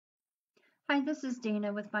Hi, this is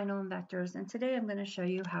Dana with Vinyl and Vectors, and today I'm going to show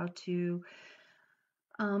you how to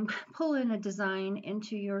pull in a design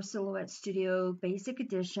into your Silhouette Studio Basic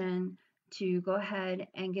Edition to go ahead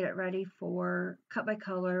and get it ready for cut by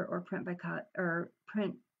color or print by cut or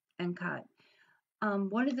print and cut.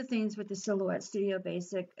 One of the things with the Silhouette Studio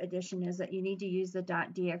Basic Edition is that you need to use the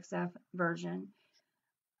 .DXF version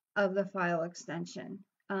of the file extension.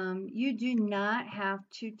 You do not have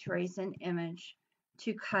to trace an image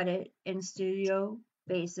to cut it in Studio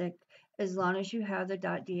Basic as long as you have the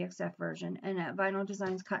 .DXF version. And at Vinyl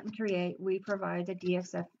Designs Cut and Create, we provide the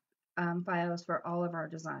DXF files for all of our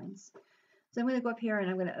designs. So I'm going to go up here and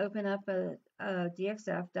I'm going to open up a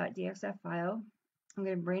 .DXF file. I'm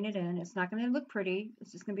going to bring it in. It's not going to look pretty.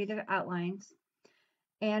 It's just going to be the outlines.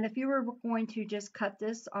 And if you were going to just cut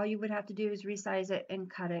this, all you would have to do is resize it and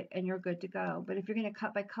cut it, and you're good to go. But if you're going to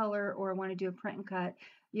cut by color or want to do a print and cut,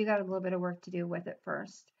 you got a little bit of work to do with it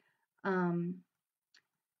first.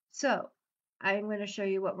 So I'm going to show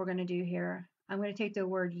you what we're going to do here. I'm going to take the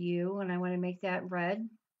word "you" and I want to make that red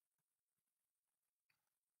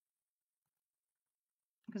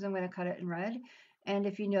because I'm going to cut it in red. And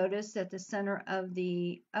if you notice that the center of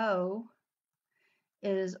the O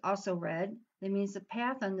is also red, that means the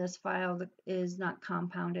path on this file is not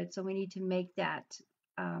compounded, so we need to make that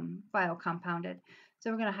file compounded.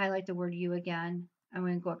 So we're going to highlight the word "you" again. I'm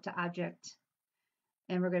going to go up to Object,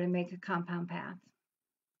 and we're going to make a compound path.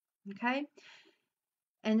 Okay?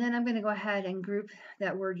 And then I'm going to go ahead and group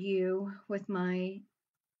that word "you" with my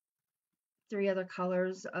 3 other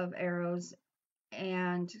colors of arrows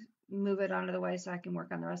and move it out of the way so I can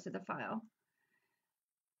work on the rest of the file.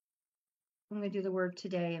 I'm going to do the word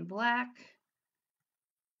 "today" in black.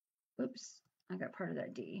 Oops, I got part of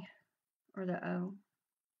that D or the O.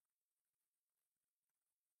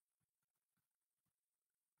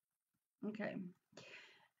 Okay,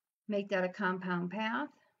 make that a compound path.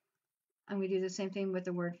 I'm going to do the same thing with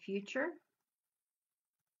the word "future."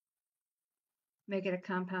 Make it a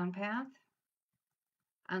compound path.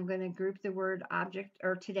 I'm going to group the word "object"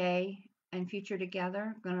 or "today" and "future"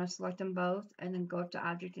 together. I'm going to select them both and then go up to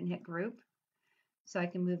Object and hit Group so I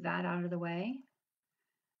can move that out of the way.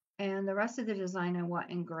 And the rest of the design I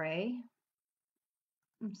want in gray.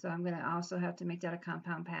 So I'm going to also have to make that a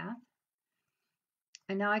compound path.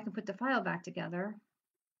 And now I can put the file back together.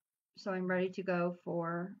 So I'm ready to go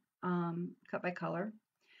for cut by color.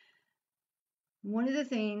 One of the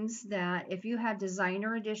things that if you have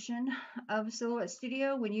Designer Edition of Silhouette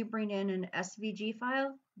Studio, when you bring in an SVG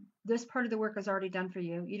file, this part of the work is already done for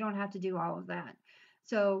you. You don't have to do all of that.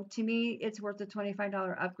 So to me, it's worth the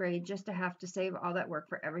 $25 upgrade just to have to save all that work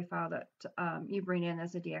for every file that you bring in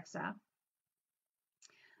as a DXF.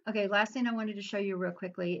 Okay, last thing I wanted to show you real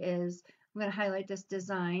quickly is I'm going to highlight this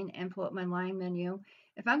design and pull up my line menu.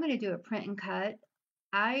 If I'm going to do a print and cut,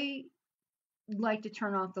 I like to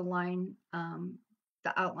turn off the line,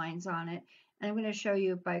 the outlines on it. And I'm going to show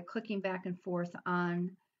you by clicking back and forth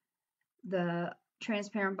on the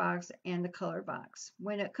transparent box and the color box.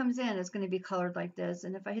 When it comes in, it's going to be colored like this,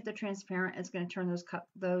 and if I hit the transparent, it's going to turn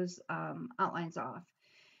those outlines off.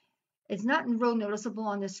 It's not real noticeable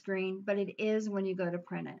on the screen, but it is when you go to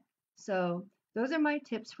print it. So those are my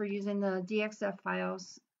tips for using the DXF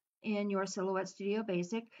files in your Silhouette Studio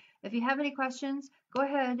Basic. If you have any questions, go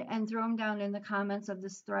ahead and throw them down in the comments of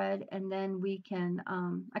this thread, and then we can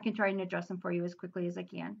I can try and address them for you as quickly as I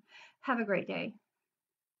can. Have a great day.